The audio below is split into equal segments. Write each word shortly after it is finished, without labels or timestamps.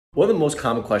One of the most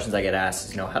common questions I get asked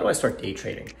is, how do I start day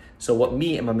trading? So what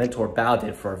me and my mentor Bao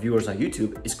did for our viewers on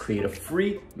YouTube is create a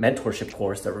free mentorship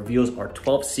course that reveals our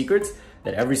 12 secrets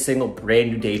that every single brand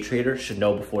new day trader should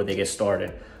know before they get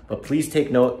started. But please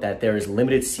take note that there is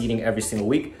limited seating every single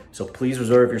week, so please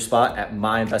reserve your spot at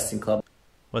My Investing Club.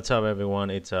 What's up, everyone?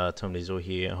 It's Tom Diesel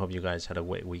here. I hope you guys had a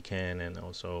great weekend and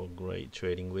also great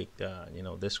trading week.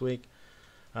 This week.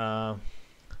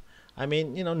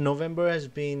 November has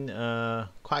been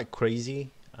quite crazy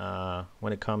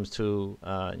when it comes to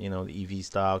the EV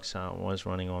stocks. Was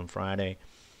running on Friday,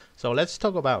 so let's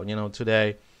talk about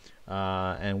today,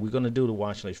 and we're gonna do the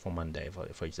watch list for Monday,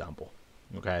 for example.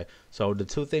 Okay, so the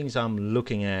two things I'm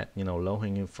looking at, low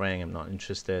hanging fruit, I'm not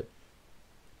interested,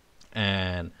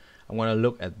 and I'm gonna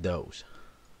look at those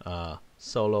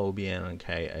solo,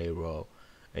 BNK, ARO,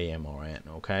 AMRN.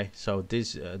 Okay, so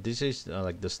this is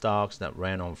like the stocks that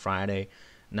ran on Friday.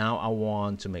 Now I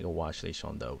want to make a watch list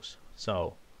on those.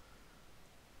 So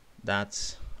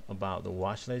that's about the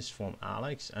watch list from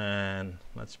Alex, and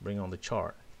let's bring on the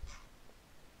chart.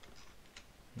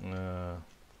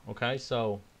 Okay,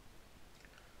 so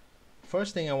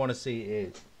first thing I want to see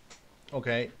is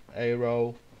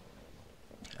ARO,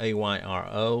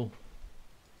 AYRO.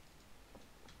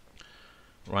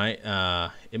 Right,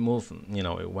 it moved,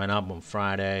 it went up on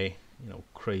Friday,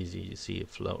 crazy. You see it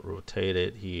float,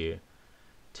 rotated here,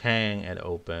 tang at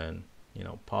open,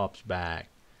 pops back,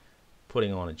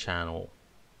 putting on a channel,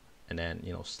 and then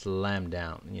slam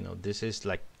down. This is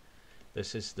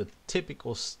the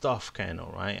typical stuff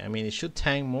candle, right? I mean, it should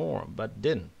tang more, but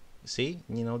didn't. See,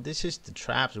 this is the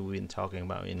traps we've been talking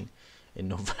about in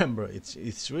November.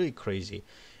 It's really crazy.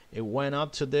 It went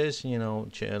up to this,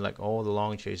 like all the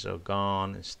long chains are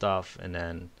gone and stuff, and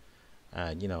then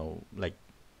like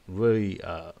really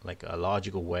like a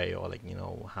logical way, or like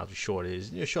how to short it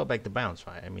is, you short back the bounce,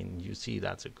 right? I mean, you see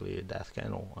that's a clear death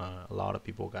candle. A lot of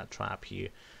people got trapped here.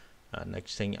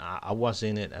 Next thing, I was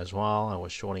in it as well. I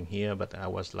was shorting here, but I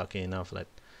was lucky enough that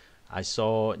I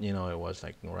saw it was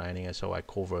like running, so I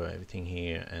cover everything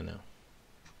here,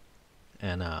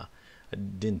 and I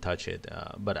didn't touch it,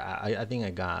 but I think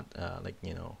I got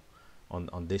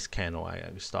on this candle I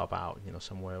stop out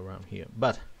somewhere around here.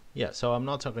 But yeah, so I'm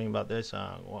not talking about this.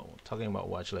 Talking about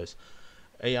watch list,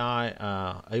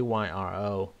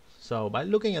 AYRO. So by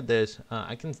looking at this,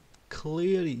 you can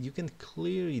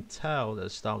clearly tell that the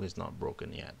stock is not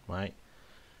broken yet, right?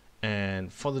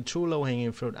 And for the true low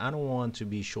hanging fruit, I don't want to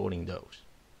be shorting those.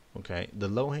 Okay, the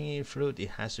low hanging fruit,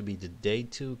 it has to be the day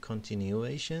 2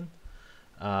 continuation.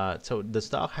 So the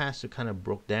stock has to kind of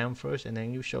broke down first, and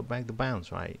then you show back the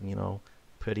bounce, right?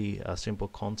 Pretty simple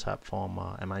concept from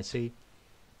MIC.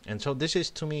 And so this is,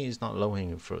 to me, is not low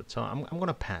hanging fruit. So I'm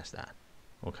gonna pass that,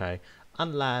 okay?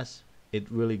 Unless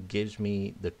it really gives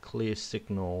me the clear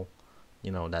signal,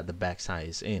 that the backside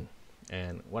is in.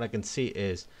 And what I can see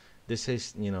is this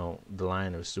is the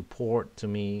line of support to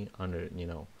me under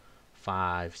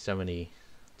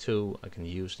 572. I can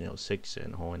use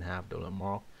 $6.5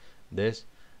 mark. This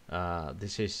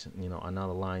is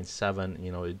another line 7.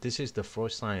 This is the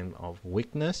first sign of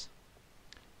weakness.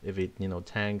 If it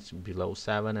tanks below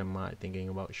 7, am I thinking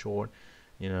about short,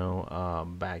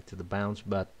 back to the bounce?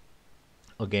 But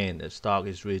again, the stock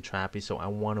is really trappy, so I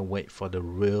want to wait for the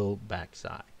real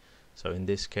backside. So in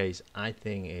this case, I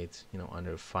think it's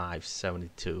under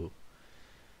 572.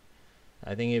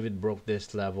 I think if it broke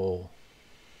this level,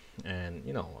 and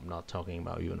I'm not talking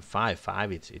about even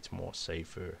 5.5, it's more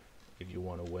safer if you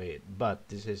want to weigh it. But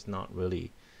this is not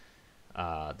really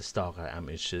the stock I'm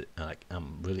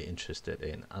really interested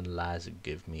in, unless it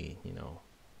give me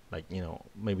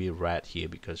maybe red here,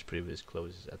 because previous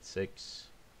close is at 6.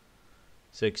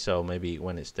 So maybe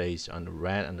when it stays under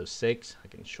red, under 6, I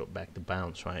can short back the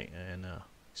bounce, right? And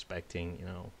expecting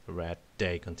a red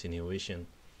day continuation.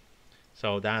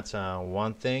 So that's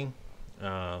one thing.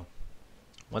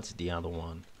 What's the other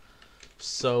one?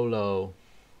 Solo,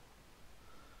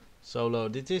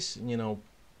 this is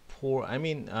poor. I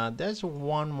mean, there's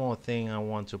one more thing I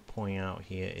want to point out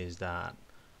here, is that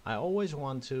I always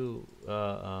want to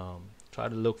try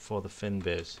to look for the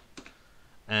Finbiz.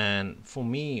 And for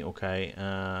me,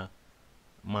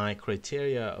 my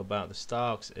criteria about the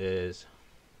stocks is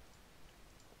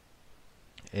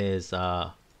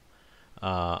under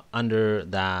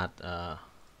that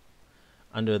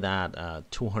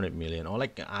 200 million, or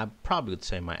like I probably would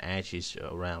say my edge is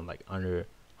around like under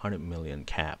 100 million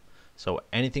cap. So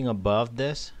anything above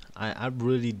this, I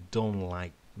really don't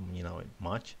like it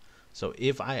much. So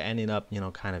if I ended up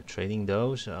kind of trading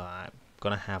those, I'm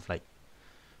gonna have like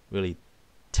really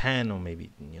 10 or maybe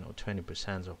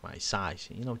 20% of my size,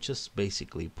 just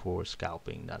basically poor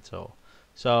scalping, that's all.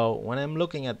 So when I'm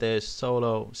looking at this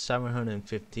solo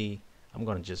 750, I'm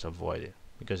gonna just avoid it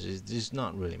because it's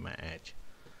not really my edge.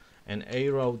 And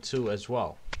arrow too as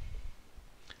well.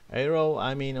 Arrow,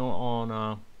 I mean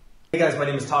on Hey guys, my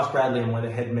name is Tosh Bradley. I'm one of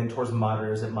the head mentors and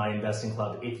moderators at My Investing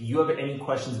Club. If you have any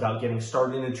questions about getting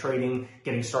started in trading,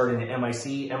 getting started in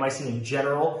MIC in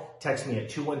general, text me at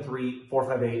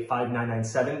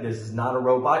 213-458-5997. This is not a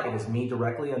robot. It is me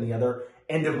directly on the other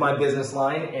end of my business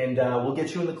line, and we'll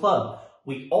get you in the club.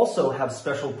 We also have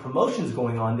special promotions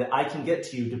going on that I can get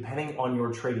to you depending on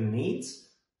your trading needs.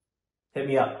 Hit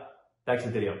me up. Back to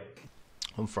the video.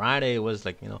 On Friday it was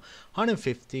like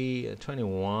 150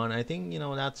 21. I think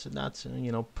that's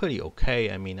pretty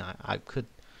okay. I mean I could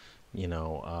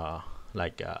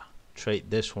trade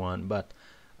this one, but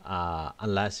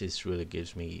unless it really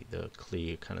gives me the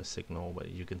clear kind of signal.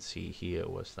 But you can see here it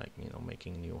was like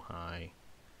making new high,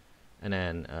 and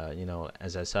then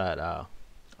as I said,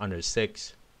 under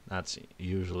 6, that's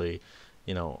usually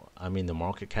I mean the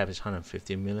market cap is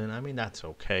 150 million. I mean that's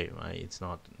okay, right? It's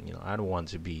not I don't want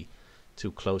to be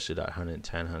too close to that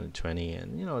 110 120,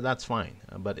 and that's fine.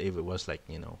 But if it was like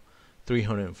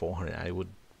 300 and 400, I would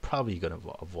probably gonna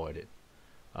avoid it.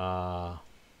 Man,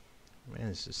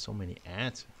 there's just so many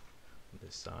ads on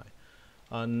this side.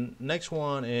 Next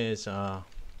one is let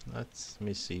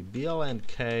me see,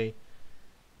 BLNK.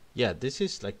 Yeah, this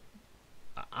is like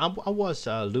I was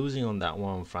losing on that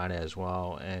one on Friday as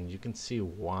well, and you can see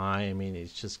why. I mean,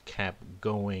 it's just kept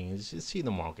going. You see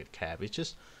the market cap, it's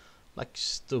just like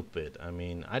stupid. I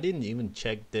mean, I didn't even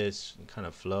check this kind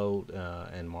of float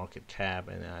and market cap,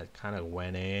 and I kind of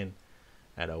went in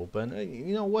at open.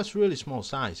 What's really small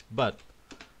size, but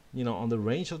on the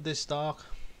range of this stock,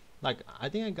 like I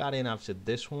think I got in after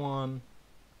this one.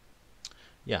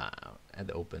 Yeah, at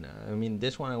the open. I mean,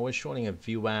 this one I was shorting a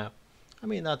VWAP. I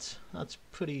mean, that's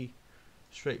pretty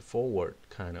straightforward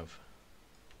kind of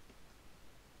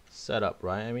setup,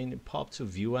 right? I mean, it popped to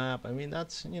VWAP. I mean,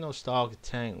 that's stock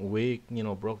tank weak,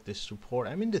 broke this support.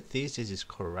 I mean, the thesis is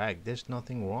correct. There's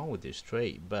nothing wrong with this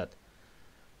trade, but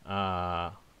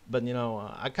I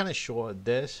kind of short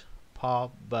this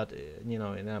pop, but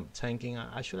and I'm tanking.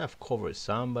 I should have covered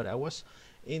some, but I was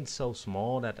in so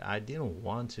small that I didn't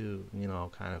want to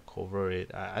kind of cover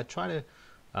it. I try to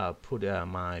put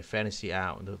my fantasy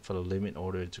out for the limit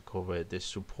order to cover this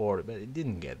support, but it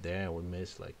didn't get there. We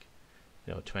missed like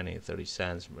 20 30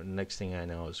 cents, but next thing I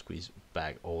know, I squeeze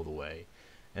back all the way,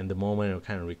 and the moment I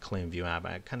kind of reclaim VWAP,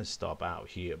 I kind of stop out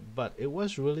here. But it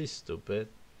was really stupid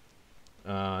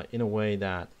in a way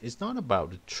that it's not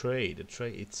about the trade. The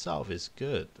trade itself is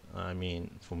good. I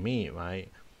mean, for me, right,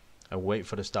 I wait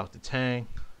for the stock to tank.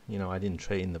 I didn't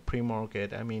trade in the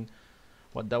pre-market. I mean,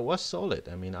 that was solid.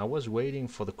 I mean, I was waiting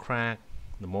for the crack.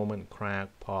 The moment crack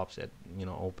pops at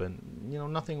open,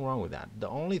 nothing wrong with that. The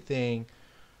only thing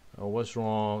what's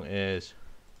wrong is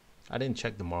I didn't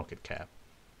check the market cap,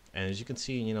 and as you can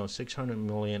see 600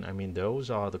 million. I mean, those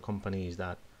are the companies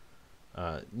that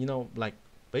like,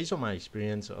 based on my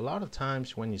experience, a lot of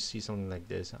times when you see something like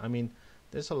this, I mean,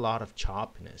 there's a lot of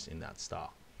choppiness in that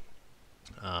stock.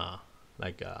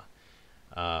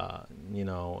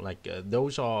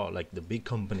 Those are like the big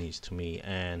companies to me,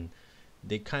 and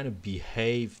they kind of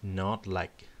behave not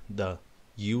like the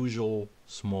usual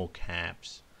small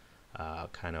caps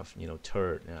kind of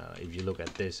turd. If you look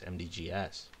at this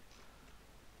MDGS,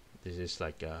 this is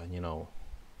like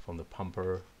from the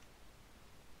pumper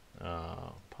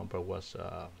was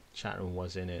Chatham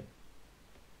was in it.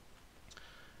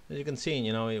 As you can see,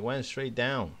 it went straight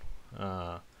down,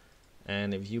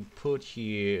 and if you put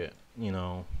here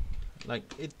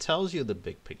like, it tells you the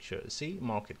big picture. See,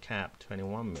 market cap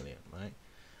 21 million, right?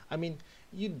 I mean,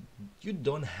 you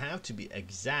don't have to be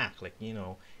exact, like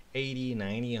 80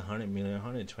 90 100 million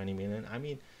 120 million. I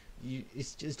mean,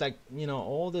 it's just like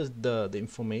all the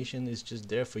information is just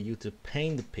there for you to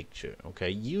paint the picture. Okay,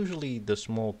 usually the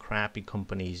small crappy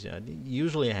companies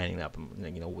usually hanging up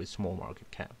with small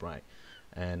market cap, right,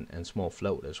 and small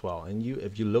float as well. And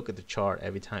if you look at the chart,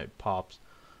 every time it pops,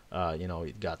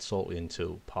 it got sold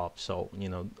into, pop sold,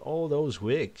 all those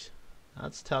wicks.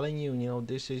 That's telling you,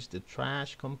 this is the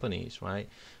trash companies, right?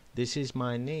 This is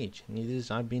my niche.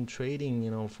 I've been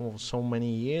trading, for so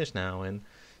many years now, and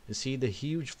you see the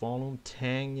huge volume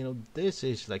tank. This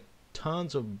is like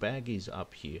tons of baggies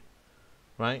up here,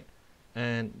 right?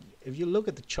 And if you look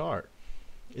at the chart,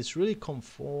 it's really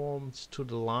conforms to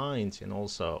the lines, and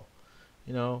also,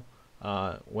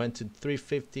 went to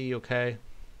 350, okay,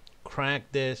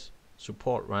 crack this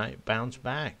support, right, bounce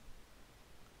back.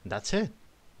 That's it.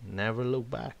 Never look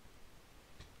back.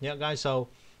 yeah, guys, so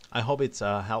I hope it's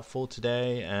helpful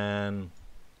today, and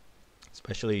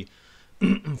especially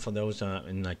for those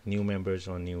in like new members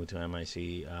or new to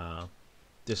MIC.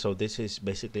 So this is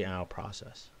basically our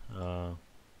process,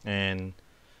 and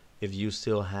if you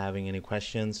still having any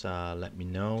questions, let me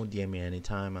know. DM me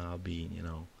anytime. I'll be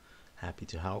happy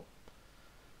to help.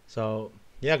 So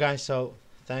yeah, guys, so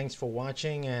thanks for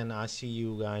watching, and I'll see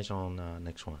you guys on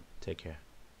next one. Take care.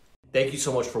 Thank you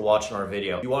so much for watching our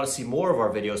video. If you want to see more of our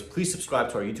videos, please subscribe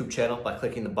to our YouTube channel by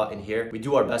clicking the button here. We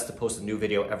do our best to post a new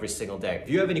video every single day. If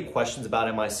you have any questions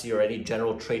about MIC or any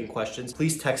general trading questions,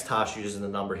 please text Tosh using the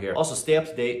number here. Also, stay up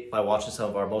to date by watching some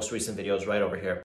of our most recent videos right over here.